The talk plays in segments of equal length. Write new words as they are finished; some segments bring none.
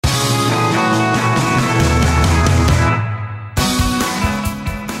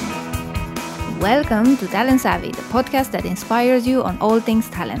Welcome to Talent Savvy, the podcast that inspires you on all things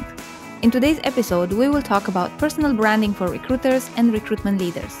talent. In today's episode, we will talk about personal branding for recruiters and recruitment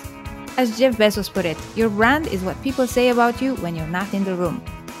leaders. As Jeff Bezos put it, your brand is what people say about you when you're not in the room.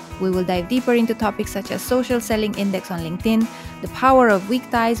 We will dive deeper into topics such as social selling index on LinkedIn, the power of weak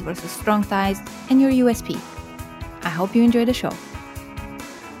ties versus strong ties, and your USP. I hope you enjoy the show.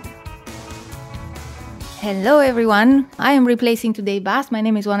 Hello everyone, I am replacing today Bas. My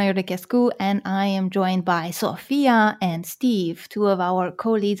name is Oana Iordachescu and I am joined by Sofia and Steve, two of our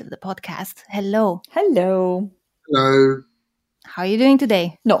co-leads of the podcast. Hello. Hello. Hello. How are you doing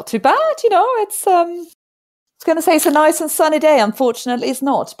today? Not too bad, it's I was going to say it's a nice and sunny day. Unfortunately, it's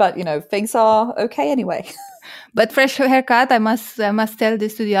not, but things are okay anyway. But fresh haircut, I must tell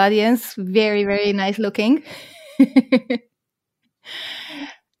this to the audience. Very, very nice looking.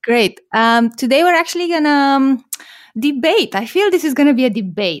 Great. Today we're actually gonna debate. I feel this is gonna be a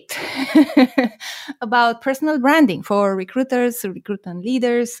debate about personal branding for recruiters, recruitment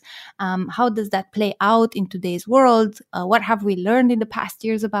leaders. How does that play out in today's world? What have we learned in the past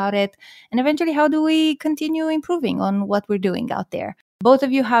years about it? And eventually, how do we continue improving on what we're doing out there? Both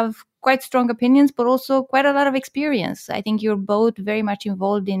of you have quite strong opinions, but also quite a lot of experience. I think you're both very much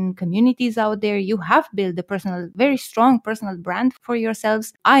involved in communities out there. You have built a very strong personal brand for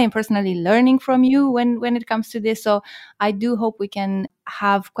yourselves. I am personally learning from you when it comes to this. So I do hope we can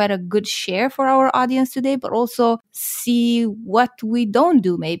have quite a good share for our audience today, but also see what we don't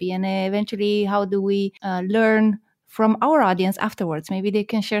do maybe. And eventually, how do we learn from our audience afterwards? Maybe they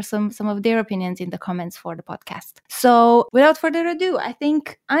can share some of their opinions in the comments for the podcast. So without further ado, I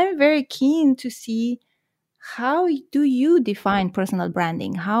think I'm very keen to see, how do you define personal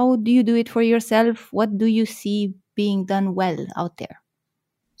branding? How do you do it for yourself? What do you see being done well out there?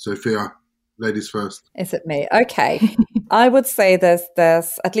 Sophia, ladies first. Is it me? Okay. I would say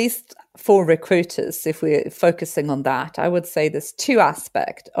there's at least for recruiters, if we're focusing on that, I would say there's two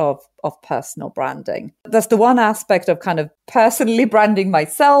aspects of personal branding. There's the one aspect of kind of personally branding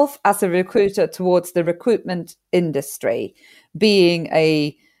myself as a recruiter towards the recruitment industry, being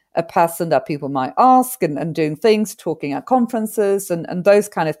a person that people might ask and doing things, talking at conferences and those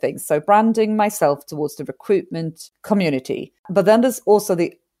kind of things. So branding myself towards the recruitment community. But then there's also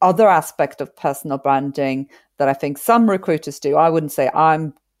the other aspect of personal branding that I think some recruiters do. I wouldn't say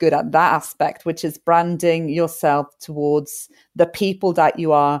I'm good at that aspect, which is branding yourself towards the people that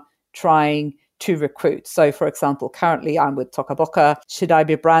you are trying to recruit. So, for example, currently I'm with Tokaboka. Should I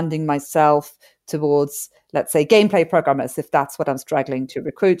be branding myself towards, let's say, gameplay programmers, if that's what I'm struggling to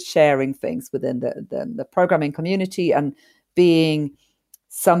recruit, sharing things within the programming community and being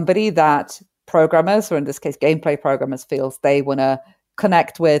somebody that programmers, or in this case, gameplay programmers, feels they want to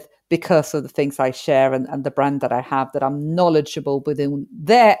connect with because of the things I share and the brand that I have, that I'm knowledgeable within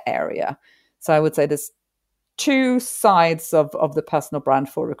their area. So I would say there's two sides of the personal brand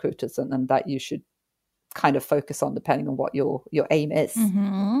for recruiters and that you should kind of focus on depending on what your aim is.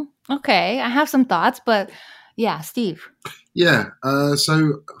 Mm-hmm. Okay, I have some thoughts, but yeah, Steve. Yeah,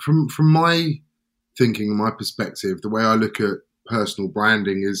 so from my thinking, my perspective, the way I look at personal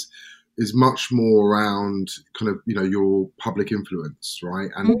branding is much more around kind of, your public influence, right?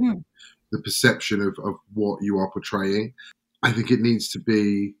 And the perception of what you are portraying. I think it needs to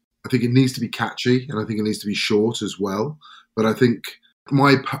be catchy, and I think it needs to be short as well. But I think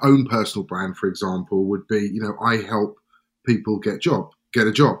my own personal brand, for example, would be, I help people get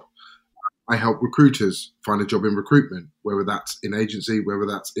a job. I help recruiters find a job in recruitment, whether that's in agency, whether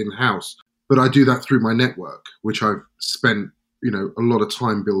that's in-house. But I do that through my network, which I've spent, a lot of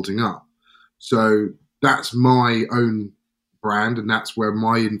time building up. So that's my own brand, and that's where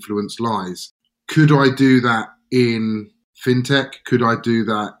my influence lies. Could I do that in fintech? Could I do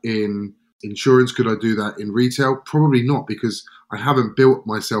that in insurance? Could I do that in retail? Probably not, because I haven't built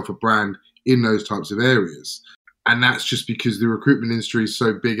myself a brand in those types of areas. And that's just because the recruitment industry is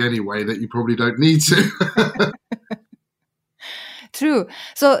so big anyway that you probably don't need to. True.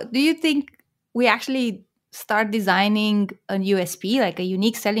 So do you think we actually start designing a USP, like a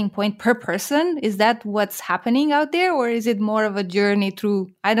unique selling point per person? Is that what's happening out there? Or is it more of a journey through,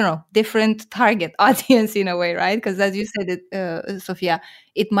 I don't know, different target audience in a way, right? Because as you said, Sophia,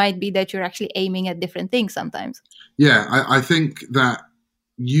 it might be that you're actually aiming at different things sometimes. Yeah, I think that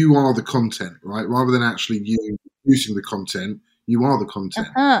you are the content, right? Rather than actually you producing the content, you are the content.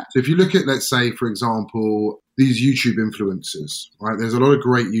 So if you look at, let's say, for example, these YouTube influencers, right? There's a lot of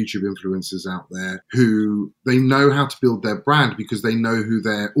great YouTube influencers out there who they know how to build their brand because they know who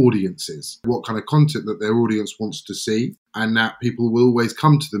their audience is, what kind of content that their audience wants to see, and that people will always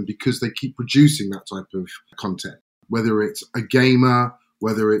come to them because they keep producing that type of content. Whether it's a gamer,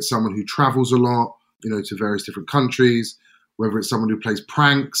 whether it's someone who travels a lot, to various different countries, whether it's someone who plays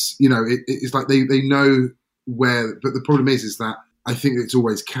pranks, it's like they know where. But the problem is that I think it's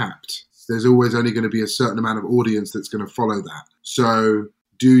always capped. There's always only going to be a certain amount of audience that's going to follow that. So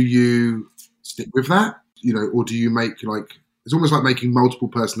do you stick with that, or do you make it's almost like making multiple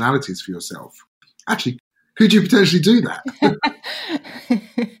personalities for yourself? Actually, could you potentially do that?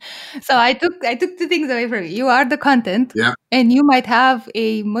 So I took two things away from you. You are the content, yeah, and you might have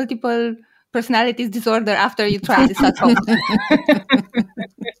a multiple personalities disorder after you try this at home.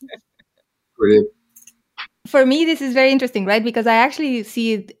 Brilliant. For me, this is very interesting, right? Because I actually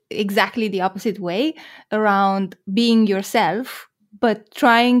see it exactly the opposite way around being yourself, but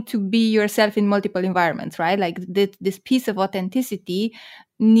trying to be yourself in multiple environments, right? Like this piece of authenticity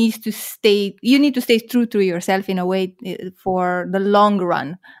needs to stay, you need to stay true to yourself in a way for the long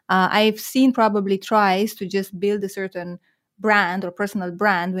run. I've seen probably tries to just build a certain brand or personal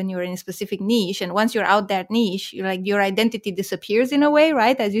brand when you're in a specific niche. And once you're out that niche, your identity disappears in a way,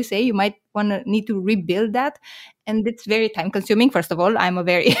 right? As you say, you might need to rebuild that. And it's very time consuming. First of all, I'm a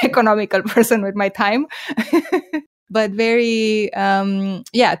very economical person with my time, but very,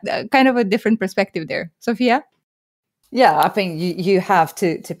 kind of a different perspective there. Sophia? Yeah, I think you have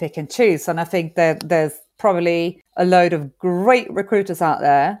to pick and choose. And I think that there's probably a load of great recruiters out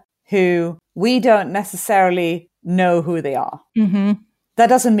there who we don't necessarily know who they are. Mm-hmm. That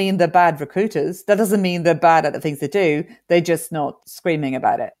doesn't mean they're bad recruiters. That doesn't mean they're bad at the things they do. They're just not screaming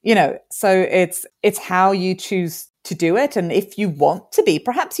about it. So it's how you choose to do it. And if you want to be,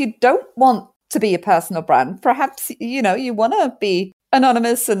 perhaps you don't want to be a personal brand. Perhaps, you want to be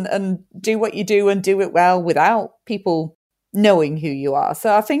anonymous and do what you do and do it well without people knowing who you are.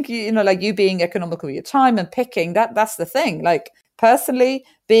 So I think, you being economical with your time and picking, that's the thing. Personally,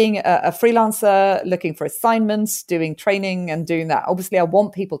 being a freelancer, looking for assignments, doing training and doing that, obviously I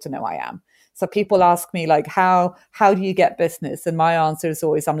want people to know I am. So people ask me how do you get business? And my answer is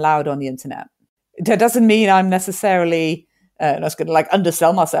always, I'm loud on the internet. That doesn't mean I'm necessarily, I was going to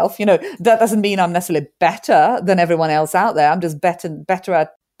undersell myself, that doesn't mean I'm necessarily better than everyone else out there. I'm just better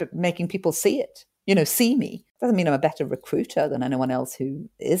at making people see it, see me. Doesn't mean I'm a better recruiter than anyone else who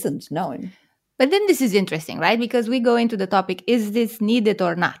isn't known. But then this is interesting, right? Because we go into the topic, is this needed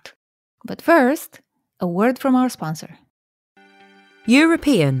or not? But first, a word from our sponsor.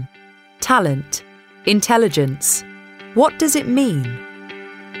 European. Talent. Intelligence. What does it mean?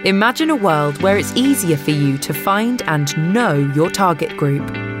 Imagine a world where it's easier for you to find and know your target group.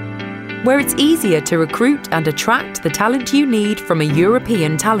 Where it's easier to recruit and attract the talent you need from a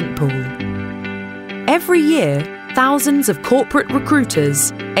European talent pool. Every year, thousands of corporate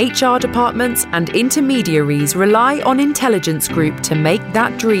recruiters, HR departments and intermediaries rely on Intelligence Group to make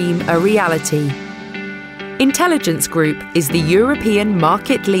that dream a reality. Intelligence Group is the European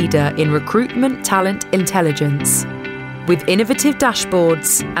market leader in recruitment talent intelligence. With innovative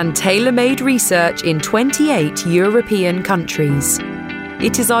dashboards and tailor-made research in 28 European countries.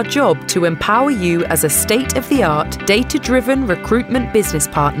 It is our job to empower you as a state-of-the-art, data-driven recruitment business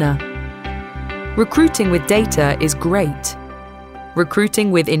partner. Recruiting with data is great. Recruiting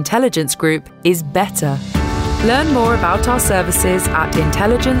with Intelligence Group is better. Learn more about our services at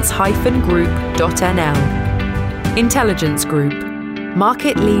intelligence-group.nl. Intelligence Group,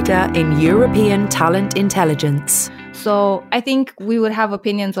 market leader in European talent intelligence. So I think we would have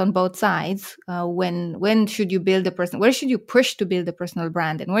opinions on both sides. When should you build a person? Where should you push to build a personal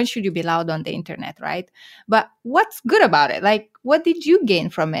brand? And when should you be loud on the internet, right? But what's good about it? What did you gain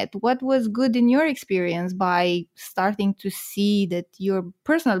from it? What was good in your experience by starting to see that your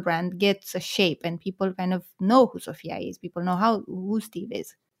personal brand gets a shape and people kind of know who Sophia is? People know who Steve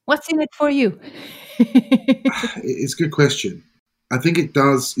is. What's in it for you? It's a good question. I think it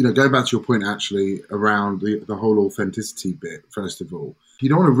does, going back to your point actually around the whole authenticity bit, first of all, you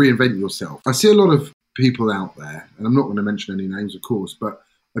don't want to reinvent yourself. I see a lot of people out there, and I'm not going to mention any names, of course, but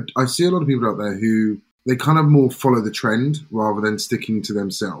I see a lot of people out there who they kind of more follow the trend rather than sticking to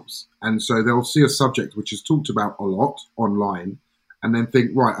themselves. And so they'll see a subject which is talked about a lot online and then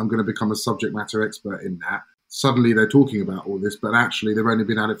think, right, I'm going to become a subject matter expert in that. Suddenly they're talking about all this, but actually they've only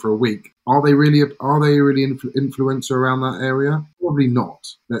been at it for a week. Are they really influencer around that area? Probably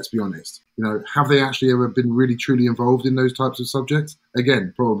not, let's be honest. Have they actually ever been really truly involved in those types of subjects?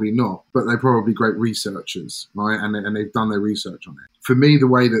 Again, probably not, but they're probably great researchers, right? And they've done their research on it. For me,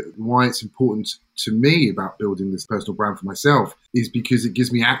 why it's important to me about building this personal brand for myself is because it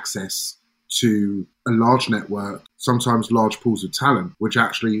gives me access to a large network, sometimes large pools of talent, which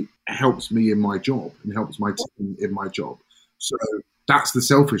actually helps me in my job and helps my team in my job. So that's the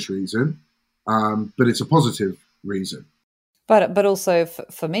selfish reason, but it's a positive reason. But also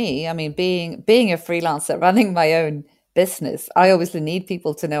for me, I mean, being a freelancer, running my own business, I obviously need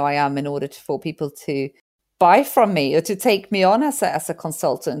people to know I am in order for people to buy from me or to take me on as a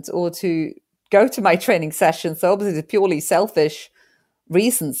consultant or to go to my training sessions. So obviously it's purely selfish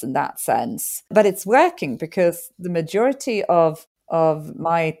reasons in that sense. But it's working because the majority of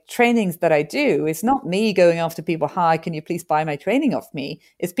my trainings that I do is not me going after people, hi, can you please buy my training off me?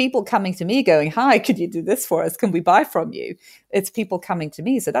 It's people coming to me going, hi, could you do this for us? Can we buy from you? It's people coming to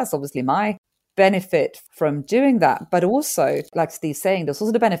me. So that's obviously my benefit from doing that. But also, like Steve's saying, there's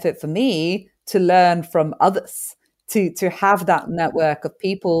also the benefit for me to learn from others, to have that network of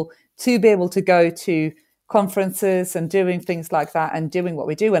people, to be able to go to conferences and doing things like that and doing what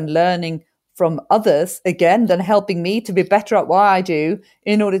we do and learning from others, again, then helping me to be better at what I do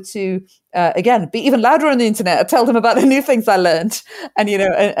in order to, again, be even louder on the internet and tell them about the new things I learned and,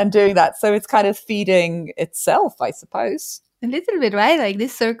 and doing that. So it's kind of feeding itself, I suppose. A little bit, right? Like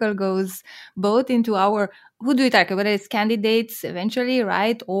this circle goes both into our, who do we target, whether it's candidates eventually,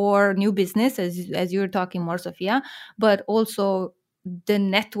 right? Or new business, as you were talking more, Sophia, but also the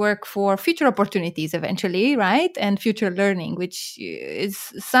network for future opportunities eventually, right? And future learning, which is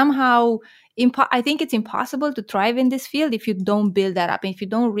somehow, I think it's impossible to thrive in this field if you don't build that up. And if you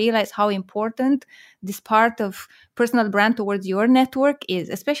don't realize how important this part of personal brand towards your network is,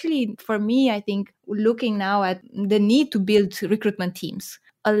 especially for me, I think looking now at the need to build recruitment teams.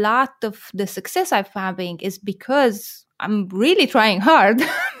 A lot of the success I'm having is because I'm really trying hard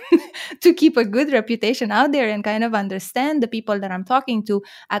to keep a good reputation out there and kind of understand the people that I'm talking to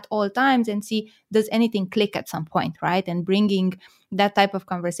at all times and see, does anything click at some point, right? And bringing that type of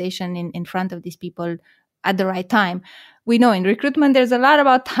conversation in front of these people at the right time. We know in recruitment, there's a lot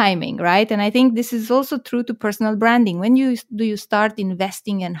about timing, right? And I think this is also true to personal branding. When do you start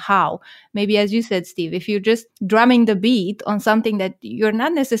investing and how? Maybe as you said, Steve, if you're just drumming the beat on something that you're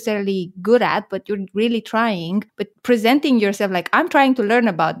not necessarily good at, but you're really trying, but presenting yourself like, I'm trying to learn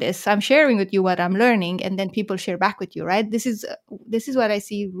about this. I'm sharing with you what I'm learning. And then people share back with you, right? This is what I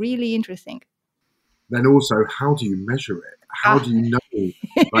see really interesting. Then also, how do you measure it? How do you know?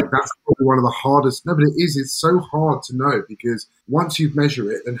 Like, that's probably one of the hardest. No, but it is. It's so hard to know because once you measure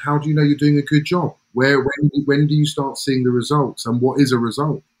it, then how do you know you're doing a good job? When do you start seeing the results? And what is a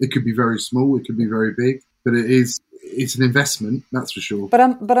result? It could be very small. It could be very big. But it's an investment, that's for sure. But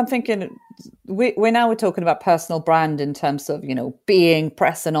I'm thinking we're talking about personal brand in terms of, being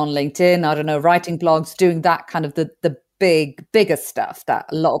present on LinkedIn, I don't know, writing blogs, doing that kind of the bigger stuff that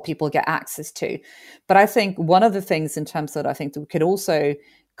a lot of people get access to. But I think one of the things in terms of, I think that could also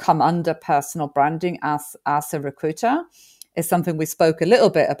come under personal branding as a recruiter is something we spoke a little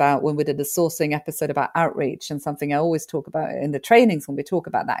bit about when we did the sourcing episode about outreach, and something I always talk about in the trainings when we talk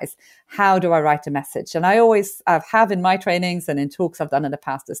about that is, how do I write a message? And I have in my trainings and in talks I've done in the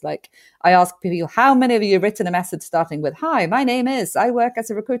past, is like, I ask people, how many of you have written a message starting with, hi, my name is, I work as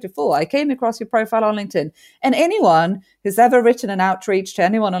a recruiter for, I came across your profile on LinkedIn. And anyone who's ever written an outreach to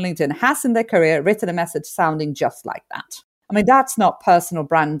anyone on LinkedIn has in their career written a message sounding just like that. I mean, that's not personal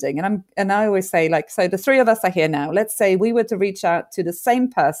branding. And I always say, like, so the three of us are here now. Let's say we were to reach out to the same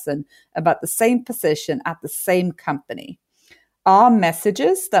person about the same position at the same company. Our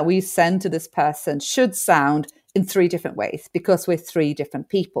messages that we send to this person should sound in three different ways because we're three different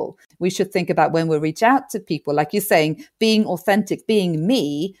people. We should think about when we reach out to people, like you're saying, being authentic, being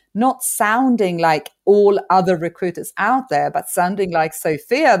me, not sounding like all other recruiters out there, but sounding like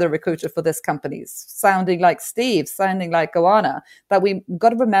Sophia, the recruiter for this company, sounding like Steve, sounding like Goanna. That we've got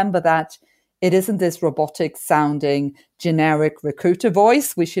to remember that it isn't this robotic sounding generic recruiter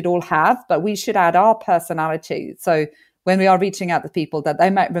voice we should all have, but we should add our personality. So when we are reaching out to people, that they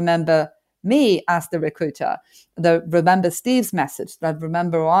might remember me as the recruiter, remember Steve's message,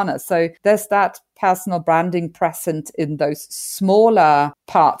 remember Anna. So there's that personal branding present in those smaller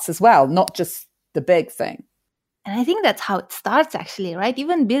parts as well, not just the big thing. And I think that's how it starts, actually, right?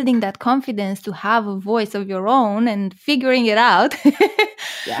 Even building that confidence to have a voice of your own and figuring it out.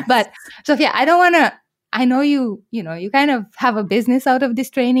 Yes. But Sophia, I know you kind of have a business out of these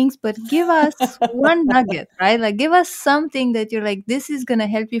trainings, but give us one nugget, right? Like, give us something that you're like, this is going to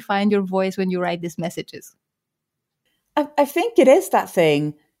help you find your voice when you write these messages. I think it is that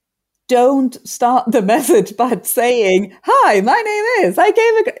thing. Don't start the message by saying, hi, my name is,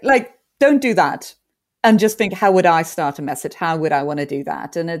 don't do that. And just think, how would I start a message? How would I want to do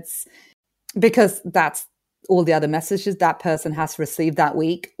that? And it's because that's all the other messages that person has received that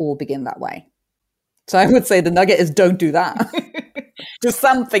week all begin that way. So I would say the nugget is, don't do that. Do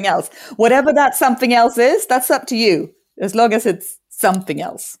something else. Whatever that something else is, that's up to you, as long as it's something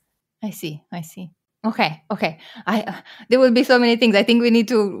else. I see. Okay. There will be so many things. I think we need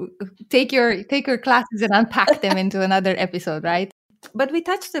to take your classes and unpack them into another episode, right? But we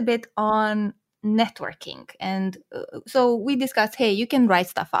touched a bit on networking, and so we discussed, hey, you can write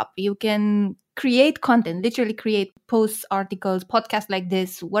stuff up, you can create content, literally create posts, articles, podcasts like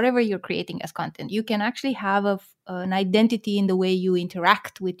this, whatever you're creating as content. You can actually have an identity in the way you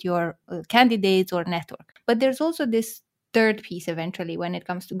interact with your candidates or network. But there's also this third piece eventually when it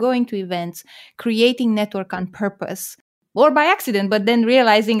comes to going to events, creating network on purpose or by accident, but then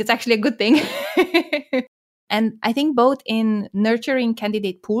realizing it's actually a good thing. And I think both in nurturing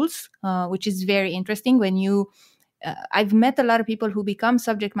candidate pools, which is very interesting when I've met a lot of people who become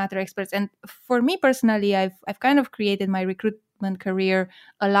subject matter experts. And for me personally, I've kind of created my recruitment career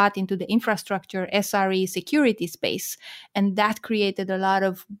a lot into the infrastructure, SRE, security space. And that created a lot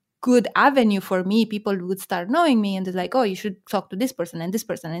of good avenue for me. People would start knowing me and they're like, oh, you should talk to this person and this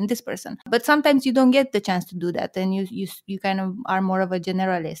person and this person. But sometimes you don't get the chance to do that. And you kind of are more of a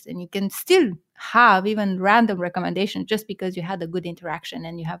generalist, and you can still have even random recommendations just because you had a good interaction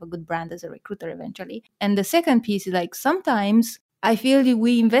and you have a good brand as a recruiter eventually. And the second piece is like, sometimes I feel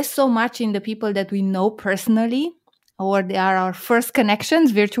we invest so much in the people that we know personally, or they are our first connections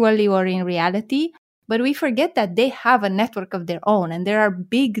virtually or in reality. But we forget that they have a network of their own, and there are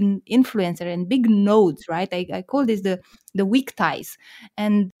big influencers and big nodes, right? I call this the weak ties.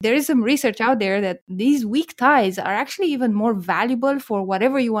 And there is some research out there that these weak ties are actually even more valuable for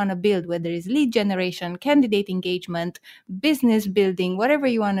whatever you want to build, whether it's lead generation, candidate engagement, business building, whatever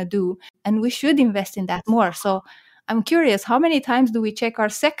you want to do. And we should invest in that more. So I'm curious, how many times do we check our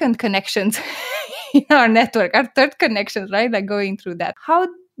second connections in our network, our third connections, right? Like going through that. How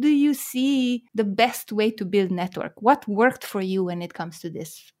do you see the best way to build network? What worked for you when it comes to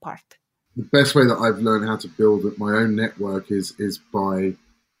this part? The best way that I've learned how to build my own network is by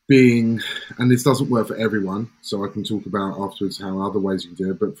being, and this doesn't work for everyone, so I can talk about afterwards how other ways you can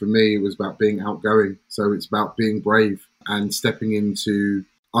do it, but for me, it was about being outgoing. So it's about being brave and stepping into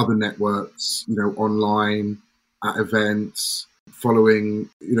other networks, online, at events, following,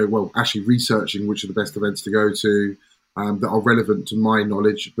 actually researching which are the best events to go to, that are relevant to my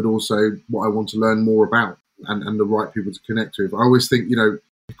knowledge, but also what I want to learn more about and the right people to connect with. I always think,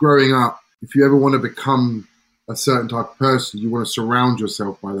 growing up, if you ever want to become a certain type of person, you want to surround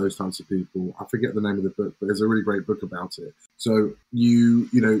yourself by those types of people. I forget the name of the book, but there's a really great book about it. So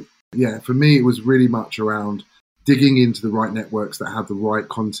for me, it was really much around digging into the right networks that have the right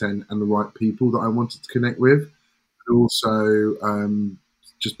content and the right people that I wanted to connect with, but also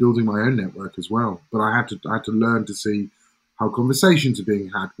just building my own network as well. But I had to learn to see how conversations are being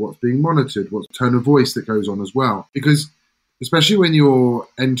had, what's being monitored, what tone of voice that goes on as well. Because especially when you're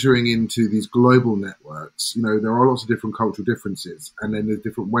entering into these global networks, there are lots of different cultural differences, and then there's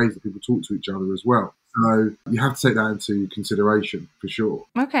different ways that people talk to each other as well. So you have to take that into consideration for sure.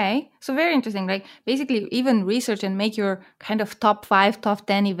 Okay. So very interesting. Like basically even research and make your kind of top 5, top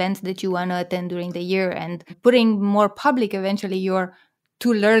 10 events that you want to attend during the year, and putting more public eventually your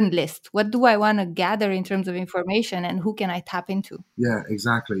to learn list. What do I want to gather in terms of information, and who can I tap into? Yeah,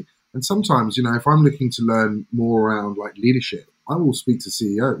 exactly. And sometimes, if I'm looking to learn more around like leadership, I will speak to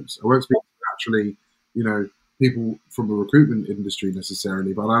CEOs. I won't speak to actually, people from the recruitment industry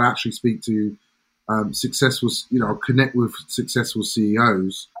necessarily, but I'll actually speak to successful, I'll connect with successful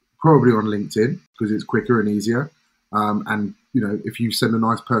CEOs, probably on LinkedIn because it's quicker and easier. And if you send a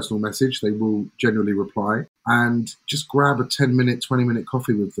nice personal message, they will generally reply, and just grab a 10-minute, 20-minute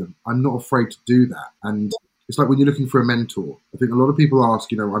coffee with them. I'm not afraid to do that. And it's like when you're looking for a mentor. I think a lot of people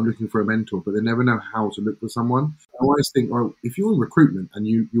ask, I'm looking for a mentor, but they never know how to look for someone. I always think, well, if you're in recruitment and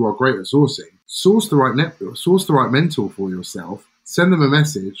you are great at sourcing, source the right mentor for yourself, send them a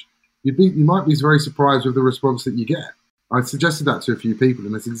message. You might be very surprised with the response that you get. I suggested that to a few people,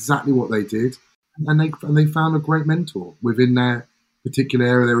 and that's exactly what they did. And they found a great mentor within their particular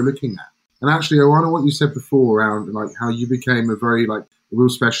area they were looking at. And actually, Oana, what you said before around like how you became a real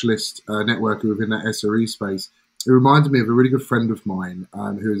specialist networker within that SRE space, it reminded me of a really good friend of mine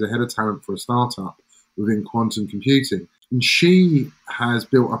who is a head of talent for a startup within quantum computing. And she has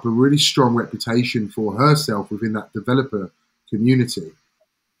built up a really strong reputation for herself within that developer community.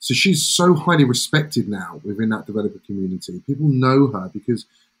 So she's so highly respected now within that developer community. People know her because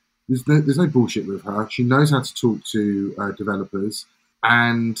there's no bullshit with her. She knows how to talk to developers,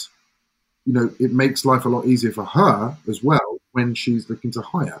 and it makes life a lot easier for her as well when she's looking to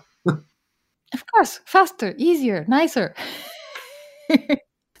hire. Of course, faster, easier, nicer.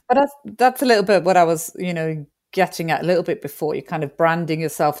 But that's a little bit what I was, getting at a little bit before. You're kind of branding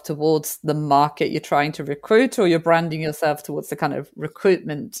yourself towards the market you're trying to recruit, or you're branding yourself towards the kind of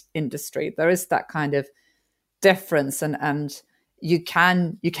recruitment industry. There is that kind of difference, and you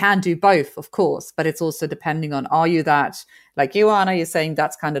can do both, of course, but it's also depending on, are you that, like you, Anna, you're saying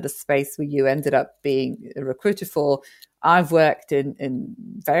that's kind of the space where you ended up being a recruiter for. I've worked in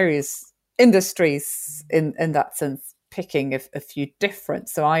various industries in that sense, picking a few different.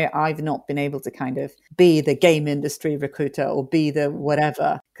 So I've not been able to kind of be the game industry recruiter or be the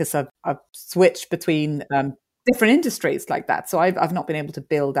whatever, because I've switched between different industries like that. So I've not been able to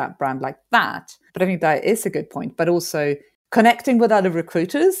build that brand like that. But I think that is a good point. But also connecting with other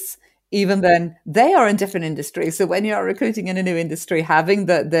recruiters, even then they are in different industries. So when you're recruiting in a new industry, having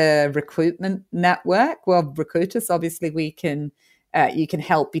the recruitment network, well, recruiters, obviously you can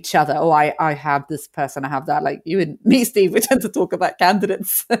help each other. Oh, I have this person, I have that. Like you and me, Steve, we tend to talk about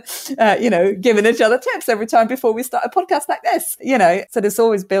candidates, giving each other tips every time before we start a podcast like this, So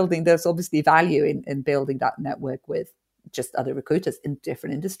there's obviously value in building that network with just other recruiters in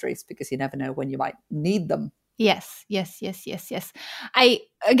different industries, because you never know when you might need them. Yes.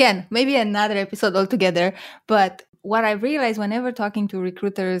 Again, maybe another episode altogether, but what I realize whenever talking to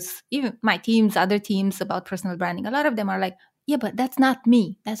recruiters, even my teams, other teams, about personal branding, a lot of them are like, yeah, but that's not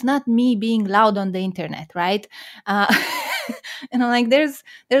me. That's not me being loud on the internet, right? And I'm like, there's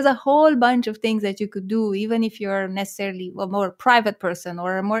a whole bunch of things that you could do, even if you're necessarily a more private person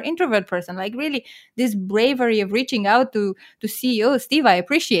or a more introvert person. Like really, this bravery of reaching out to CEO Steve, I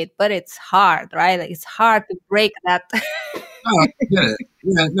appreciate, but it's hard, right? Like it's hard to break that. I get it.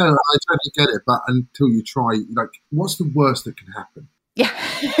 Yeah, no, I totally get it. But until you try, like, what's the worst that can happen? Yeah.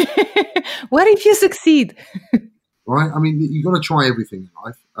 What if you succeed? Right? I mean, you've got to try everything in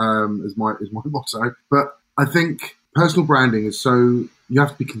life, is my motto. But I think personal branding is you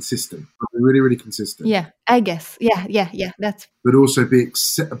have to be consistent, really, really consistent. Yeah, I guess. Yeah. That's. But also be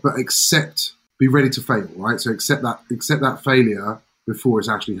ready to fail, right? So accept that failure before it's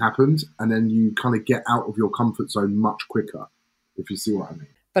actually happened, and then you kind of get out of your comfort zone much quicker, if you see what I mean.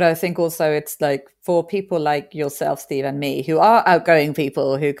 But I think also it's like for people like yourself, Steve, and me, who are outgoing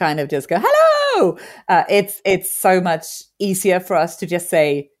people who kind of just go, hello, it's so much easier for us to just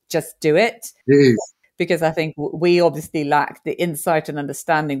say, just do it. It is. Because I think we obviously lack the insight and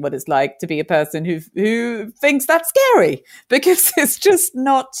understanding what it's like to be a person who thinks that's scary, because it's just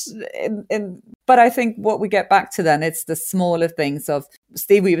not in. But I think what we get back to then, it's the smaller things of,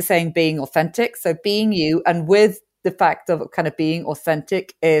 Steve, we were saying being authentic. So being you, and with the fact of kind of being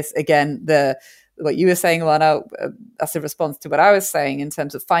authentic is, again, what you were saying, Lana, as a response to what I was saying in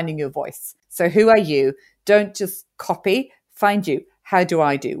terms of finding your voice. So who are you? Don't just copy, find you. How do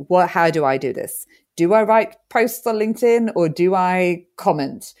I do? How do I do this? Do I write posts on LinkedIn, or do I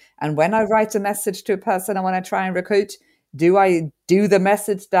comment? And when I write a message to a person I want to try and recruit, do I do the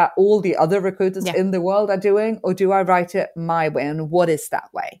message that all the other recruiters in the world are doing, or do I write it my way? And what is that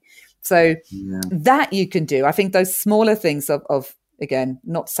way? So that you can do. I think those smaller things of, again,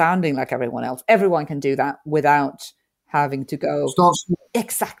 not sounding like everyone else. Everyone can do that without having to go. Start small.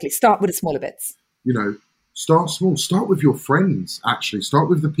 Exactly. Start with the smaller bits. Start small. Start with your friends, actually. Start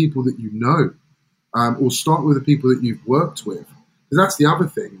with the people that you know. Or start with the people that you've worked with. Because that's the other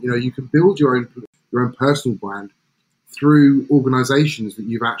thing. You can build your own personal brand through organizations that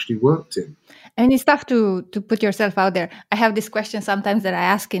you've actually worked in. And it's tough to put yourself out there. I have this question sometimes that I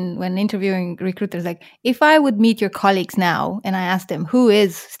ask when interviewing recruiters, like, if I would meet your colleagues now and I ask them, who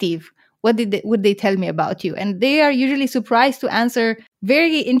is Steve? What would they tell me about you? And they are usually surprised to answer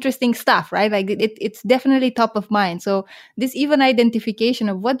very interesting stuff, right? Like it's definitely top of mind. So this even identification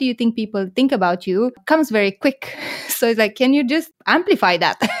of what do you think people think about you comes very quick. So it's like, can you just amplify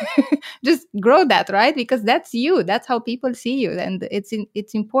that? Just grow that, right? Because that's you. That's how people see you. And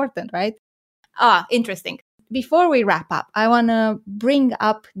it's important, right? Interesting. Before we wrap up, I want to bring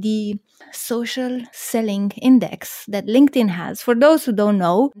up the social selling index that LinkedIn has. For those who don't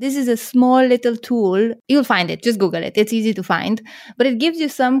know, this is a small little tool. You'll find it. Just Google it. It's easy to find. But it gives you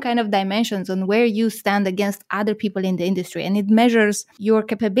some kind of dimensions on where you stand against other people in the industry. And it measures your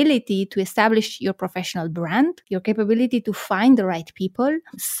capability to establish your professional brand, your capability to find the right people,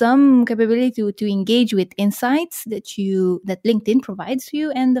 some capability to engage with insights that LinkedIn provides to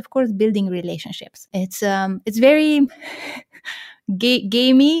you, and of course, building relationships. It's very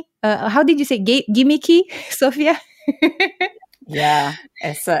gamey. How did you say gimmicky, Sophia? Yeah,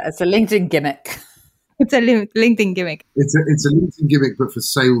 it's a LinkedIn gimmick. It's a LinkedIn gimmick. It's a LinkedIn gimmick, but for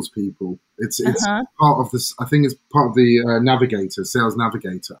salespeople. It's part of this. I think it's part of the Navigator, Sales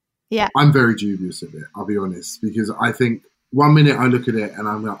Navigator. Yeah, I'm very dubious of it. I'll be honest, because I think one minute I look at it and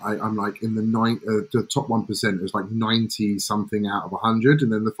I'm like in the top 1%. It's like 90 something out of 100,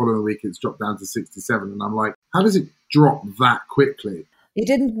 and then the following week it's dropped down to 67, and I'm like, how does it drop that quickly? You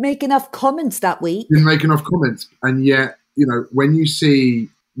didn't make enough comments that week. Didn't make enough comments, and yet, you know, when you see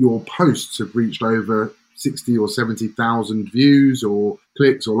your posts have reached over 60 or 70,000 views or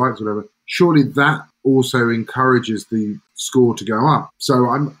clicks or likes, or whatever, surely that also encourages the score to go up. So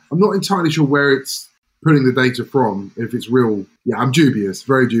I'm not entirely sure where it's putting the data from, if it's real. Yeah, I'm dubious,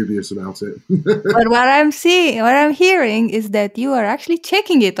 very dubious about it. But what I'm hearing is that you are actually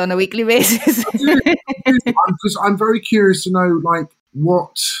checking it on a weekly basis. Because I'm very curious to know, like,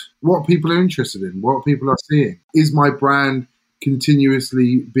 what people are interested in, what people are seeing. Is my brand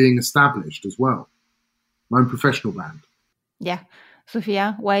continuously being established as well? My own professional brand. Yeah.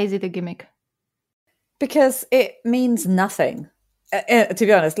 Sophia, why is it a gimmick? Because it means nothing. To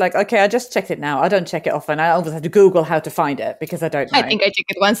be honest, like, okay, I just checked it now. I don't check it often. I always have to Google how to find it because I don't know. I think I check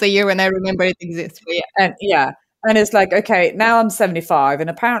it once a year when I remember it exists. But yeah. And it's like, okay, now I'm 75 and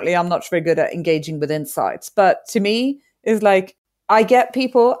apparently I'm not very good at engaging with insights. But to me, it's like, I get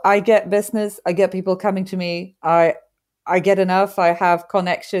people, I get business, I get people coming to me. I get enough. I have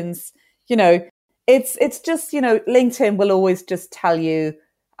connections. You know, it's just, you know, LinkedIn will always just tell you,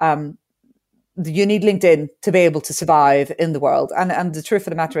 you need LinkedIn to be able to survive in the world. And the truth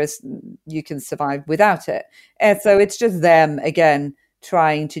of the matter is you can survive without it. And so it's just them, again,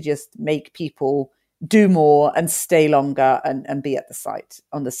 trying to just make people do more and stay longer and be at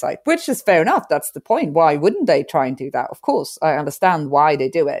on the site, which is fair enough. That's the point. Why wouldn't they try and do that? Of course, I understand why they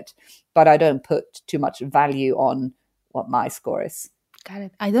do it, but I don't put too much value on what my score is. Got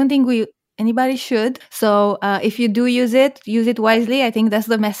it. I don't think anybody should. So if you do use it wisely. I think that's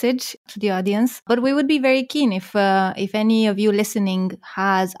the message to the audience. But we would be very keen if any of you listening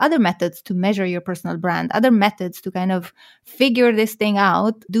has other methods to measure your personal brand, other methods to kind of figure this thing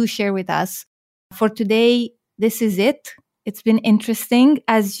out, do share with us. For today, this is it. It's been interesting,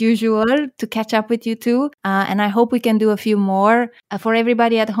 as usual, to catch up with you two. And I hope we can do a few more. For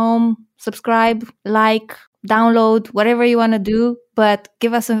everybody at home, subscribe, like, download, whatever you want to do, but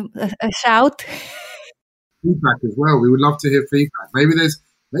give us a shout. Feedback as well. We would love to hear feedback. Maybe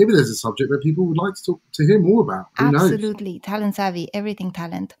there's a subject that people would like to hear more about. Who knows? Absolutely. Talent savvy, everything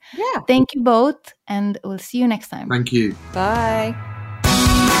talent. Yeah. Thank you both, and we'll see you next time. Thank you. Bye.